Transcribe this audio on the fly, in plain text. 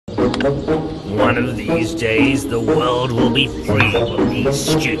One of these days, the world will be free of these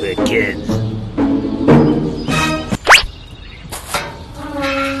stupid kids.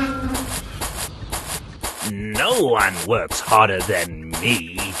 No one works harder than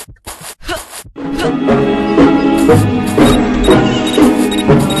me.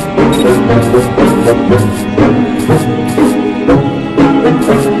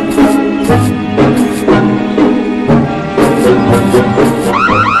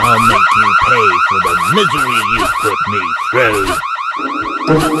 I'll make you pay for the misery you put me through.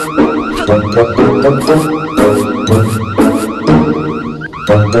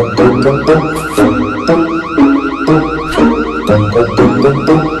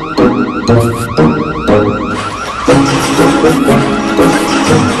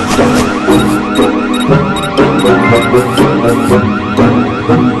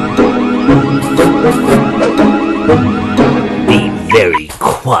 Be very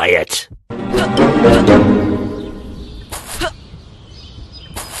quiet.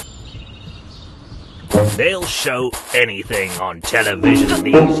 They'll show anything on television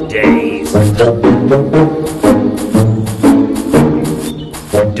these days.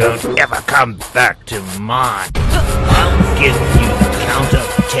 Don't ever come back to mine. I'll give you the count of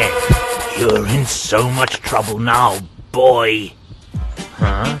 10. You're in so much trouble now, boy.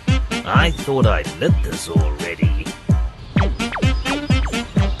 Huh? I thought I'd lit this already.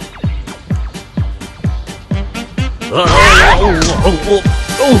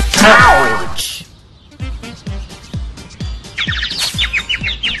 Ouch!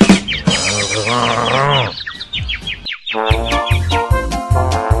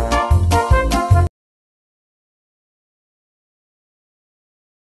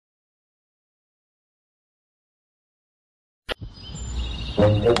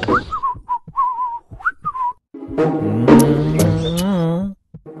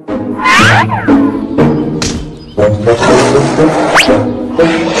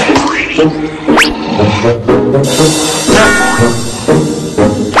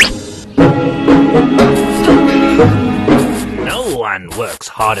 No one works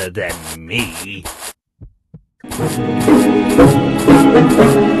harder than me.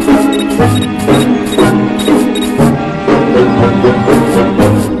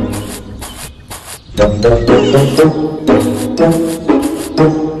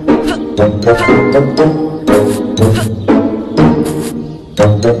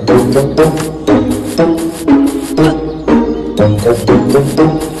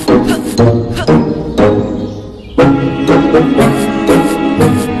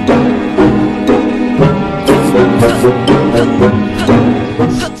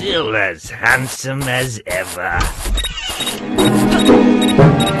 Still as handsome as ever.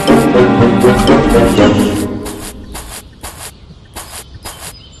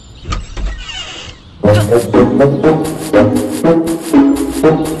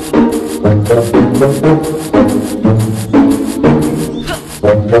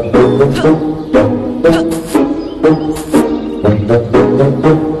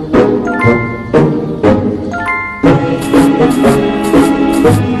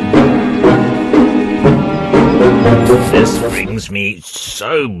 This brings me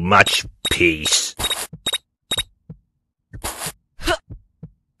so much peace.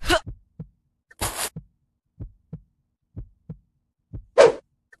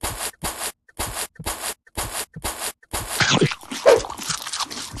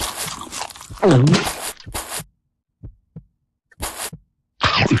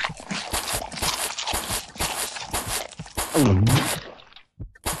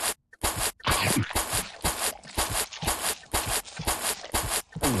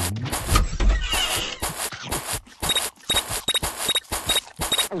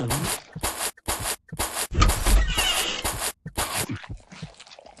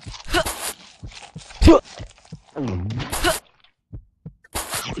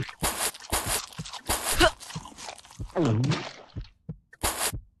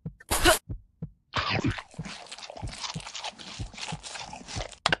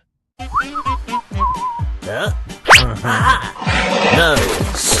 No,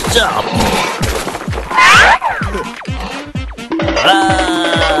 stop!